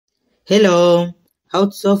Hello, how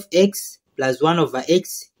to solve x plus 1 over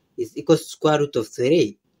x is equal to square root of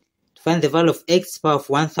 3. To find the value of x power of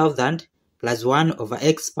 1000 plus 1 over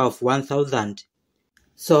x power of 1000.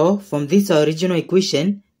 So, from this original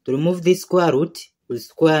equation, to remove this square root, we'll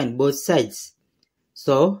square in both sides.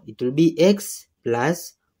 So, it will be x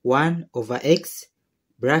plus 1 over x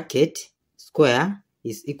bracket square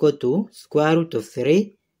is equal to square root of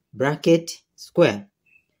 3 bracket square.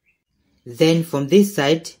 Then from this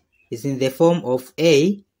side, is in the form of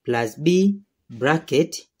a plus b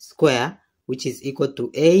bracket square, which is equal to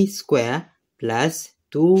a square plus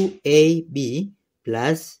 2ab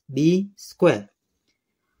plus b square.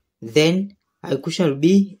 Then our equation will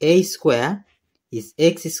be a square is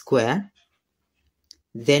x square,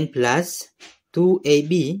 then plus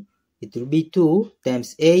 2ab, it will be 2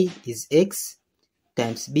 times a is x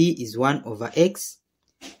times b is 1 over x,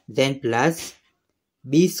 then plus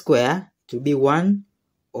b square, it will be 1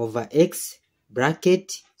 over x bracket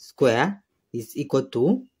square is equal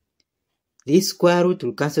to, this square root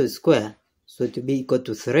will cancel with square, so it will be equal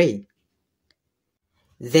to 3.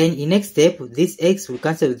 Then in next step, this x will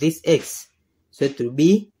cancel with this x, so it will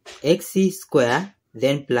be x square,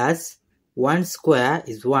 then plus 1 square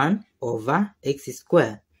is 1 over x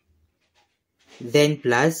square, then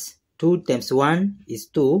plus 2 times 1 is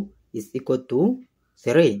 2 is equal to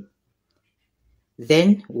 3.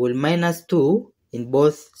 Then we'll minus 2 in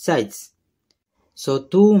both sides. So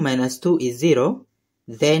 2 minus 2 is 0.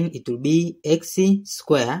 Then it will be x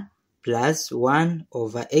square plus 1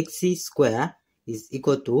 over x square is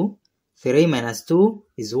equal to 3 minus 2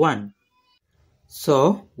 is 1.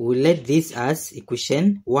 So we'll let this as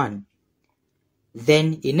equation 1.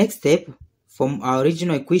 Then in next step, from our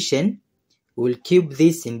original equation, we'll cube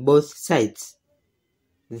this in both sides.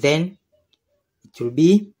 Then it will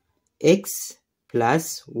be x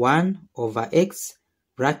plus 1 over x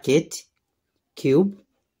bracket cube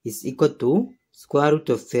is equal to square root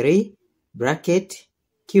of 3 bracket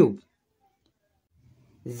cube.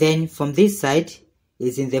 Then from this side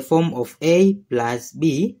is in the form of a plus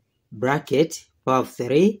b bracket power of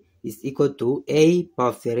 3 is equal to a power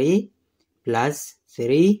of 3 plus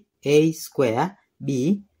 3a square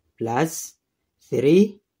b plus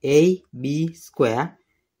 3ab square,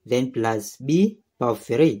 then plus b power of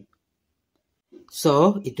 3.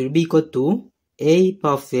 So it will be equal to a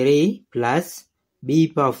power of 3 plus b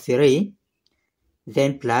power of 3,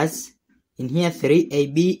 then plus, in here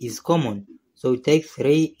 3ab is common, so we take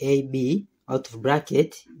 3ab out of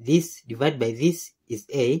bracket, this divided by this is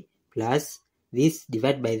a, plus this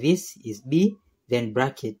divided by this is b, then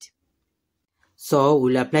bracket. So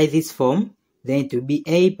we'll apply this form, then it will be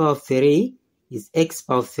a power of 3 is x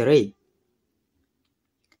power of 3,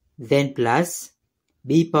 then plus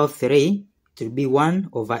b power of 3, it will be 1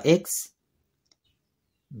 over x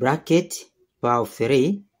bracket power of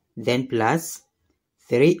 3, then plus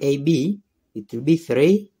 3ab, it will be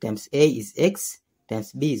 3 times a is x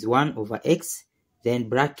times b is 1 over x, then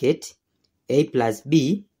bracket a plus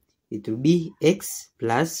b, it will be x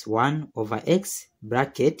plus 1 over x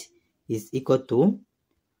bracket is equal to,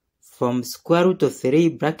 from square root of 3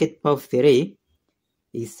 bracket power of 3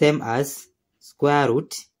 is same as square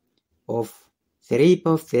root of 3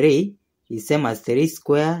 power of 3 is same as 3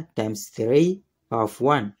 square times 3 power of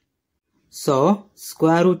 1. So,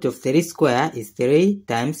 square root of 3 square is 3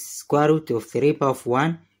 times square root of 3 power of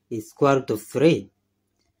 1 is square root of 3.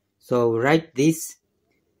 So, write this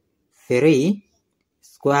 3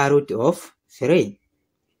 square root of 3.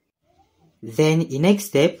 Then, in next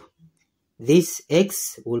step, this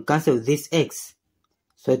x will cancel with this x.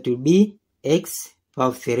 So, it will be x power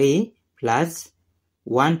of 3 plus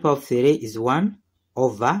 1 power of 3 is 1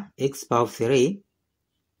 over x power of 3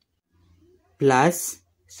 plus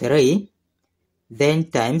 3, then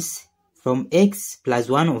times, from x plus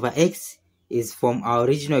 1 over x is from our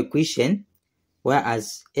original equation,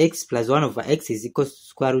 whereas x plus 1 over x is equal to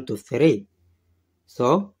square root of 3.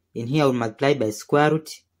 So, in here we'll multiply by square root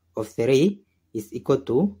of 3 is equal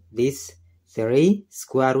to this 3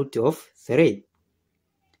 square root of 3.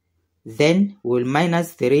 Then we'll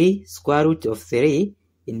minus 3 square root of 3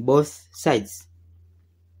 in both sides.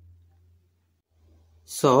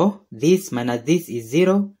 So, this minus this is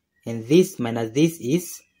 0, and this minus this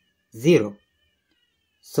is 0.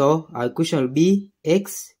 So, our equation will be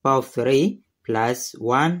x power of 3 plus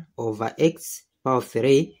 1 over x power of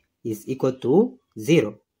 3 is equal to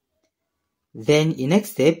 0. Then, in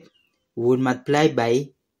next step, we will multiply by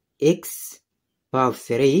x power of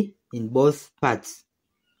 3 in both parts.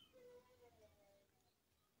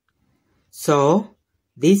 So,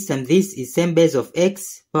 this and this is same base of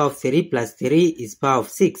x, power of 3 plus 3 is power of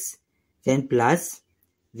 6, then plus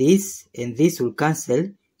this and this will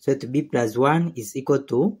cancel, so to be plus 1 is equal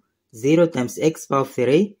to 0 times x power of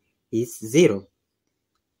 3 is 0.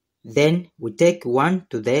 Then we take 1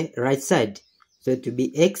 to the right side, so to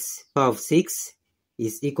be x power of 6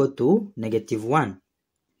 is equal to negative 1.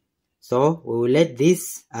 So we will let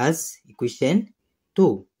this as equation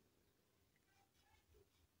 2.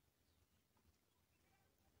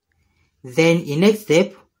 Then in next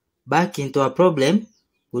step, back into our problem,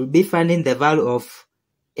 we'll be finding the value of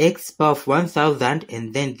x power of 1000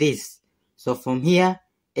 and then this. So from here,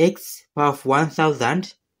 x power of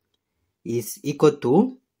 1000 is equal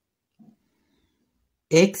to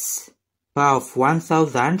x power of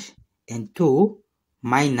 1002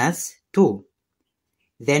 minus 2.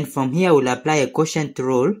 Then from here we'll apply a quotient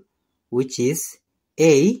rule, which is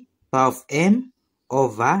a power of m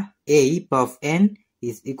over a power of n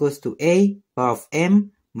is equals to a power of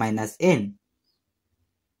m minus n.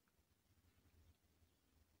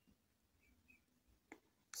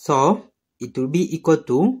 So it will be equal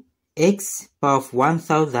to x power of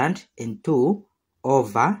 1002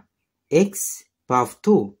 over x power of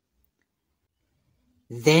 2.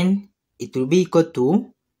 Then it will be equal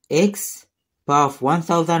to x power of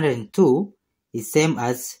 1002 is same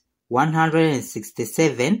as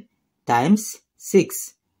 167 times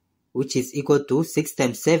 6, which is equal to 6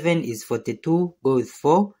 times 7 is 42, go with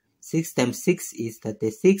 4. 6 times 6 is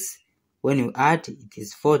 36. When you add, it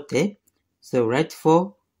is 40. So write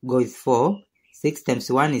 4, go with 4. 6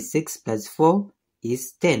 times 1 is 6 plus 4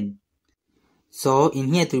 is 10. So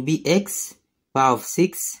in here it will be x power of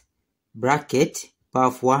 6 bracket power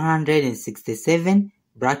of 167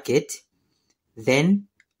 bracket then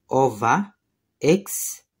over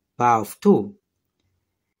x power of 2.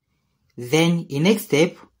 Then in next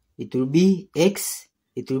step, it will be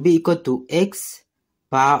equal to x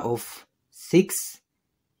power of 6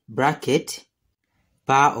 bracket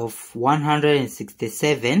power of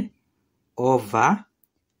 167 over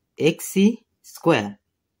x square.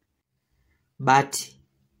 But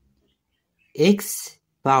x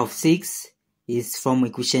power of 6 is from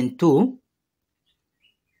equation 2,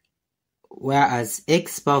 whereas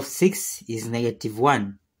x power of 6 is negative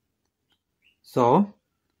 1. So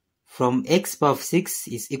from x power of 6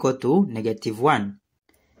 is equal to negative 1.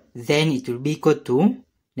 Then it will be equal to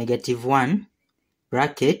negative 1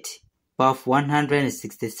 bracket power of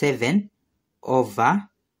 167 over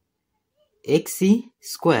x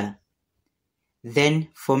square. Then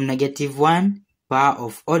from negative 1, power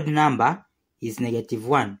of odd number is negative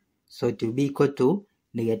 1. So it will be equal to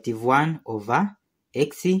negative 1 over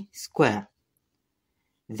x square.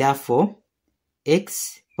 Therefore,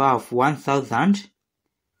 x power of 1000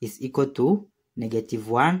 is equal to negative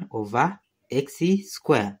 1 over x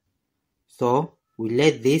square. So we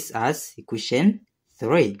let this as equation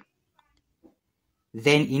 3.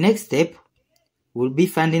 Then in next step, we'll be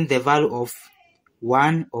finding the value of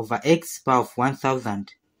 1 over x power of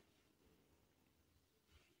 1000.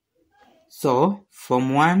 So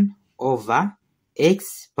from 1 over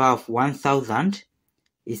x power of 1000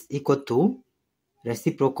 is equal to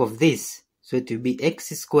reciprocal of this. So it will be x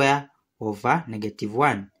square over negative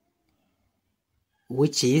 1,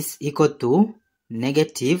 which is equal to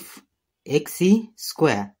negative x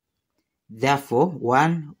square. Therefore,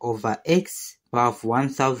 1 over x power of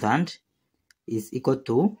 1000 is equal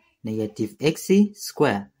to negative x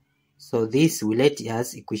square. So this we let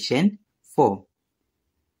as equation 4.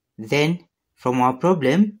 Then from our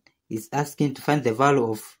problem, it's asking to find the value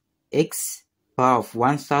of x power of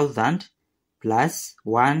 1000 plus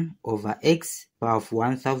 1 over x power of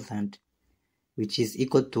 1000, which is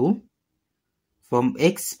equal to, from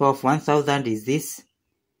x power of 1000 is this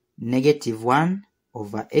negative 1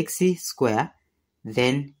 over x square,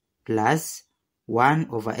 then plus 1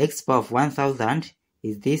 over x power of 1000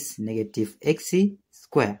 is this negative x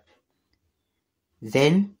square.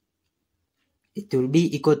 Then it will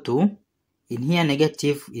be equal to, in here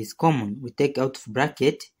negative is common, we take out of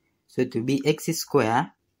bracket, so it will be x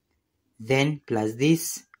square, then plus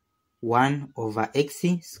this 1 over x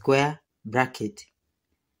square bracket.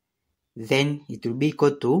 Then it will be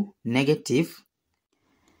equal to negative,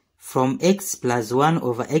 from x plus 1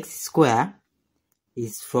 over x square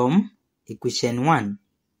is from equation 1,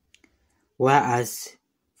 whereas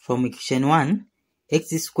from equation 1, x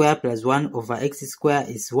square plus 1 over x square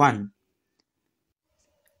is 1.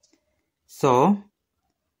 So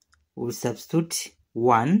we'll substitute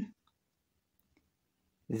 1,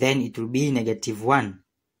 then it will be negative 1.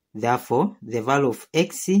 Therefore, the value of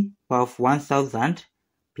x power of 1000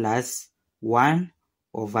 plus 1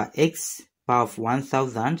 over x power of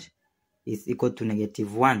 1000 is equal to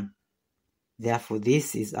negative 1. Therefore,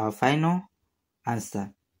 this is our final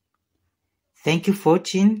answer. Thank you for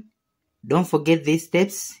watching. Don't forget these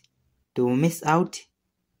steps to miss out.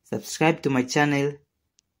 Subscribe to my channel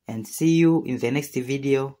and see you in the next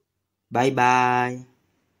video. Bye bye.